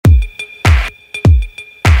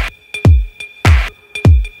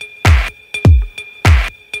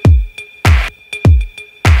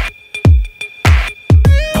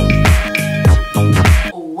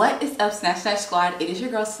up, Snatch Squad? It is your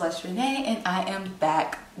girl Celeste Renee, and I am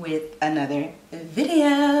back with another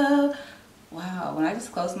video. Wow, when I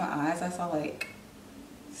just closed my eyes, I saw like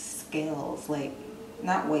scales, like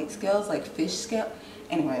not weight scales, like fish scale.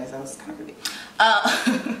 Anyways, that was kind of creepy.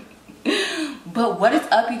 But what is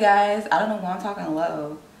up, you guys? I don't know why I'm talking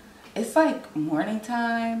low. It's like morning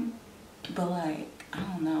time, but like I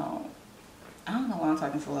don't know why I'm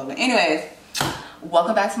talking so low. But anyways,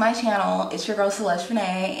 welcome back to my channel. It's your girl Celeste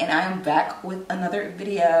Renee, and I am back with another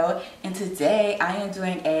video. And today I am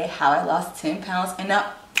doing a how I lost 10 pounds in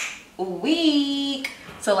a week.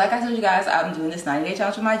 So like I told you guys, I'm doing this 90-day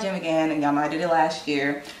challenge with my gym again, and y'all know I did it last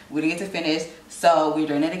year. We didn't get to finish, so we're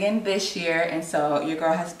doing it again this year. And so your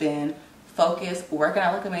girl has been focused, working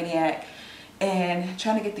out like a maniac, and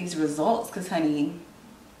trying to get these results. Cause honey,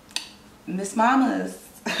 Miss Mama's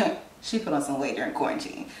she put on some weight during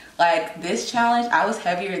quarantine. Like this challenge, I was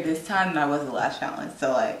heavier this time than I was the last challenge.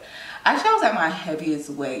 So like, actually I was at my heaviest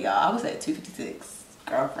weight, y'all. I was at 256.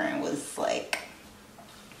 Girlfriend was like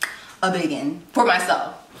a biggin for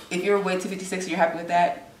myself. If you're weight 256 and you're happy with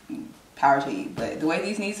that, power to you. But the way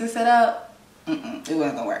these knees are set up, it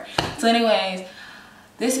wasn't gonna work. So anyways,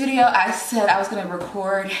 this video I said I was gonna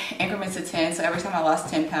record increments of 10. So every time I lost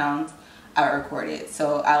 10 pounds, I would record it.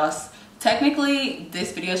 So I lost, technically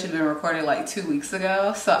this video should have been recorded like 2 weeks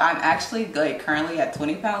ago. So I'm actually like currently at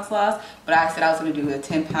 20 pounds lost, but I said I was gonna do a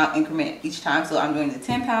 10-pound increment each time. So I'm doing the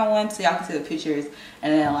 10-pound one so y'all can see the pictures,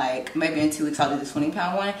 and then like maybe in 2 weeks I'll do the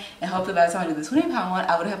 20-pound one, and hopefully by the time I do the 20-pound one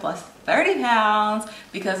I would have lost 30 pounds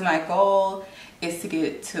because my goal is to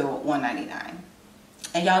get to 199.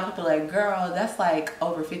 And y'all people are like, girl, that's like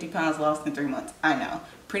over 50 pounds lost in 3 months. I know,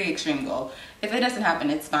 pretty extreme goal. If it doesn't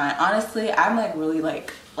happen, it's fine. Honestly, I'm like really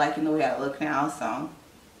like liking the way I look now. So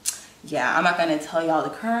yeah, I'm not gonna tell y'all the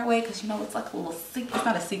current weight because you know it's like a little secret. It's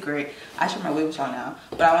not a secret. I share my weight with y'all now,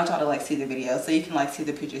 but I want y'all to like see the video so you can like see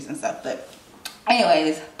the pictures and stuff. But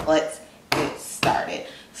anyways, let's get started.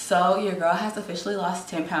 So your girl has officially lost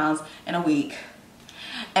 10 pounds in a week,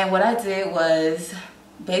 and what I did was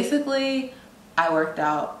basically I worked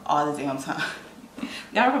out all the damn time.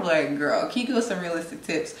 Y'all are probably like, girl, can you give us some realistic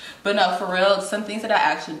tips? But no, for real, some things that I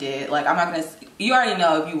actually did, like I'm not gonna, you already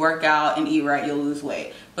know if you work out and eat right, you'll lose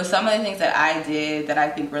weight. But some of the things that I did that I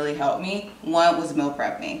think really helped me, one was meal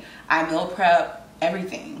prepping. I meal prep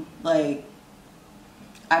everything. Like,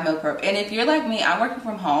 I meal prep. And if you're like me, I'm working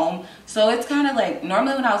from home. So it's kind of like,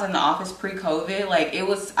 normally when I was in the office pre-COVID, like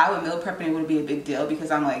I would meal prep and it would be a big deal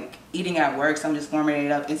because I'm like eating at work. So I'm just warming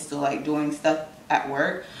it up and still like doing stuff at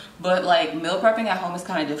work. But like meal prepping at home is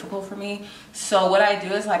kind of difficult for me. So what I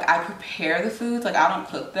do is like I prepare the foods. Like I don't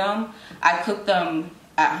cook them. I cook them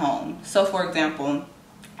at home. So for example,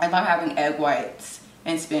 if I'm having egg whites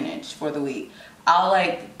and spinach for the week, I'll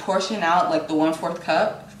like portion out like the 1/4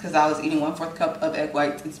 cup, because I was eating 1/4 cup of egg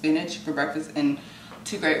whites and spinach for breakfast and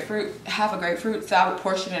half a grapefruit. So I would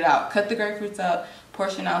portion it out, cut the grapefruits up,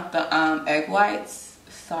 portion out the egg whites.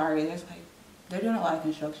 Sorry, there's like, they're doing a lot of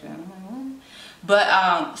construction. I'm like, what?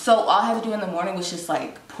 But so all I had to do in the morning was just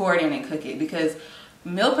like pour it in and cook it, because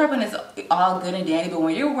meal prepping is all good and dandy, but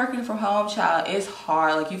when you're working from home, child, it's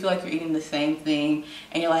hard. Like you feel like you're eating the same thing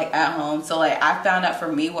and you're like at home. So like I found out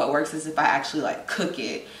for me what works is if I actually like cook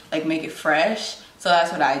it, like make it fresh. So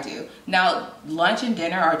that's what I do. Now lunch and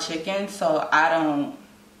dinner are chicken, so I don't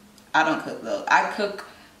cook those. I cook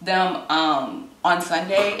them on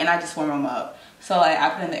Sunday and I just warm them up. So like I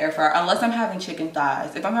put in the air fryer unless I'm having chicken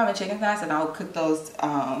thighs. If I'm having chicken thighs, then I'll cook those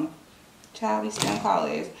child, these stem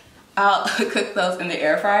collars. I'll cook those in the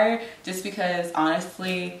air fryer just because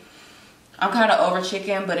honestly I'm kind of over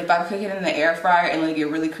chicken, but if I cook it in the air fryer and let it get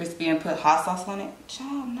really crispy and put hot sauce on it,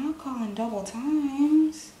 child, I'm not calling double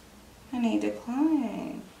times. I need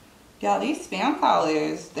decline. Y'all, these spam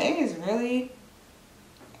collars, they is really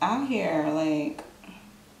out here. Like,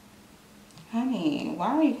 honey, why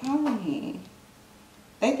are you calling me?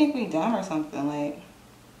 They think we dumb or something. Like,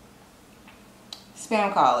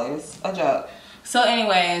 spam collars, a joke. So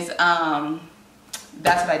anyways, that's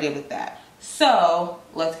what I did with that. So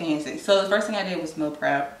let's get into it. So the first thing I did was meal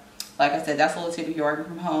prep. Like I said, that's a little tip if you're working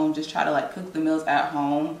from home. Just try to like cook the meals at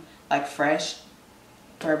home, like fresh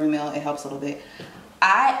for every meal. It helps a little bit.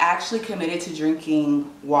 I actually committed to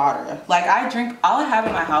drinking water. Like I drink, all I have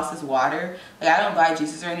in my house is water. Like I don't buy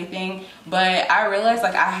juices or anything, but I realized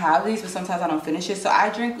like I have these, but sometimes I don't finish it. So I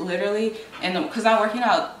drink literally because I'm working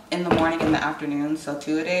out in the morning and the afternoon, so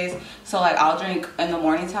 2-a-days. So like I'll drink in the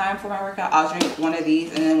morning time for my workout, I'll drink one of these,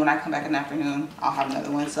 and then when I come back in the afternoon, I'll have another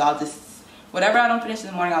one. So I'll just, whatever I don't finish in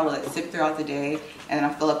the morning, I'll let it sip throughout the day, and then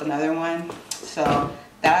I'll fill up another one. So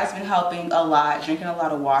that has been helping a lot, drinking a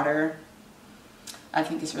lot of water. I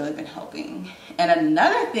think it's really been helping. And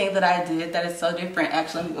another thing that I did that is so different,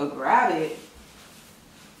 actually, let me go grab it,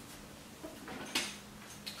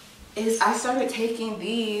 is I started taking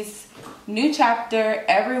these New Chapter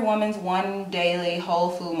Every Woman's One Daily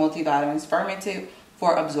Whole Food Multivitamins, fermented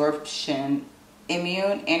for absorption,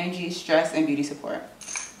 immune, energy, stress, and beauty support.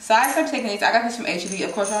 So I started taking these. I got this from H-E-B.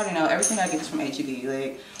 Of course, I already know everything I get is from H-E-B.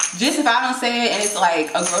 Like, just if I don't say it and it's like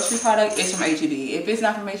a grocery product, it's from H-E-B. If it's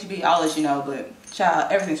not from H-E-B, I'll let you know. But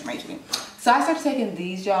child, everything's from H-E-B. So I started taking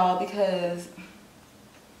these, y'all, because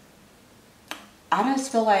I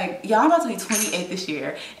just feel like, y'all, I'm about to be 28 this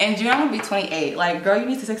year. And June, I'm gonna be 28. Like, girl, you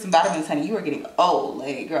need to take some vitamins, honey. You are getting old.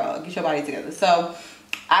 Like, girl, get your body together. So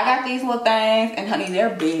I got these little things, and honey, they're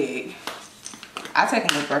big. I take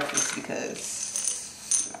them with breakfast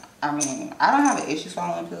because, I mean, I don't have an issue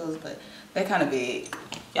swallowing pills, but they're kind of big.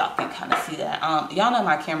 Y'all can kind of see that. Y'all know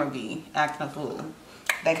my camera be acting a fool.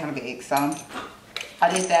 They kind of big. So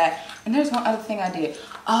I did that. And there's one other thing I did.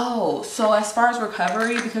 Oh, so as far as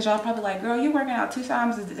recovery, because y'all probably like, girl, you're working out 2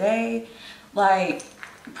 times a day, like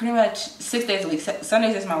pretty much 6 days a week.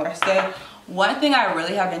 Sundays is my rest day. One thing I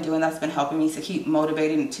really have been doing that's been helping me to keep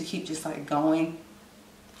motivated and to keep just like going,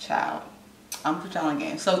 child, I'm gonna put y'all on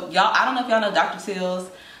game. So y'all, I don't know if y'all know Dr. Teal's.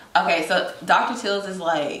 Okay, so Dr. Teal's is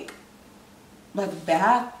like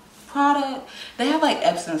bath product. They have like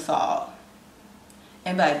Epsom salt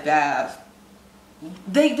and like bath.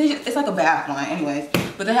 It's like a bath line, anyways.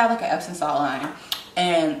 But they have like an Epsom salt line.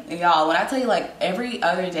 And y'all, when I tell you, like, every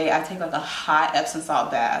other day I take like a hot Epsom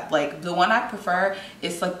salt bath. Like, the one I prefer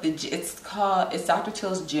is like it's Dr.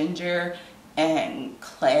 Teal's ginger and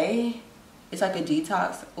clay. It's like a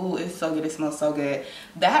detox. Oh, it's so good. It smells so good.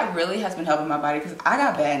 That really has been helping my body because I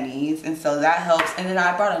got bad knees, and so that helps. And then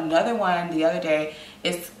I brought another one the other day.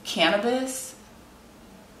 It's cannabis.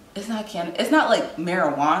 It's not cannabis. It's not like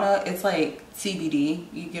marijuana. It's like CBD.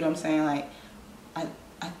 You get what I'm saying? Like,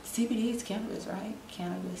 CBD is cannabis, right?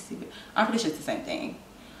 Cannabis, CBD. I'm pretty sure it's the same thing.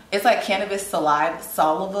 It's like cannabis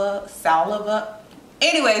saliva.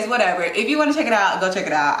 Anyways, whatever. If you want to check it out, go check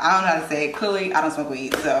it out. I don't know how to say it. Clearly, I don't smoke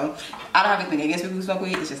weed, so I don't have anything against people who smoke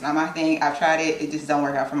weed. It's just not my thing. I've tried it. It just don't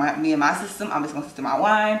work out for me and my system. I'm just going to stick to my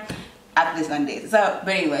wine after this 90 days is up.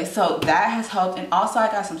 But anyway, so that has helped. And also,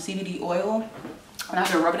 I got some CBD oil. And I've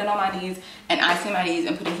been rubbing it on my knees and icing my knees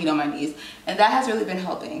and putting heat on my knees. And that has really been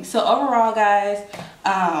helping. So overall, guys,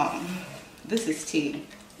 this is tea.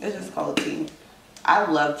 It's just called tea. I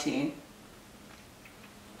love tea.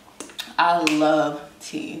 I love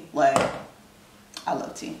tea. Like, I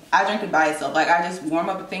love tea. I drink it by itself. Like, I just warm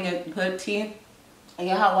up a thing and put tea and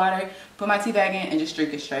get hot water, put my tea bag in, and just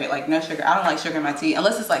drink it straight. Like, no sugar. I don't like sugar in my tea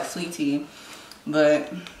unless it's like sweet tea.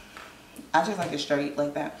 But I just like it straight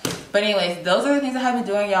like that. But anyways, those are the things I have been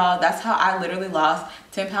doing, y'all. That's how I literally lost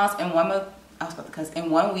 10 pounds in 1 month. I was about to cuss, in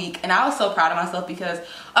 1 week. And I was so proud of myself because,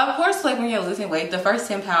 of course, like when you're losing weight, the first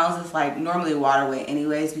 10 pounds is like normally water weight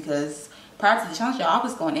anyways, because prior to the challenge, y'all, I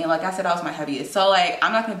was going in. Like I said, I was my heaviest. So like,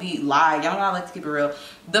 I'm not gonna be lie. Y'all know I like to keep it real.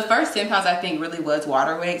 The first 10 pounds I think really was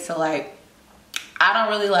water weight. So like, I don't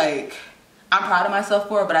really like, I'm proud of myself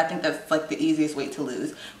for it, but I think that's like the easiest weight to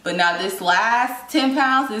lose. But now this last 10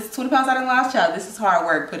 pounds, this 20 pounds I done lost, child, this is hard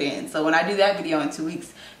work put in. So when I do that video in 2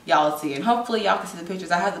 weeks, y'all will see it. And hopefully y'all can see the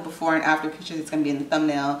pictures. I have the before and after pictures. It's gonna be in the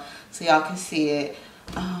thumbnail so y'all can see it.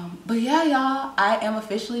 But yeah, y'all, I am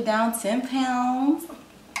officially down 10 pounds.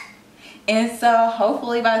 And so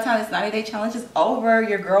hopefully by the time this 90-day challenge is over,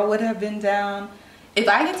 your girl would have been down. If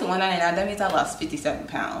I get to 199, that means I lost 57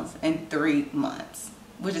 pounds in 3 months,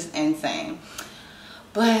 which is insane.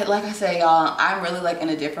 But like I say, y'all, I'm really like in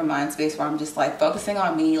a different mind space where I'm just like focusing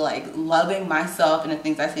on me, like loving myself and the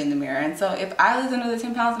things I see in the mirror. And so if I lose another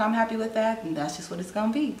 10 pounds and I'm happy with that, then that's just what it's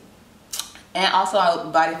gonna be. And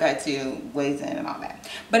also body fat too weighs in and all that.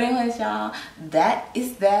 But anyways, y'all, that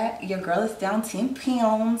is that. Your girl is down 10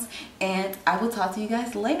 pounds, and I will talk to you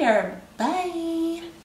guys later. Bye.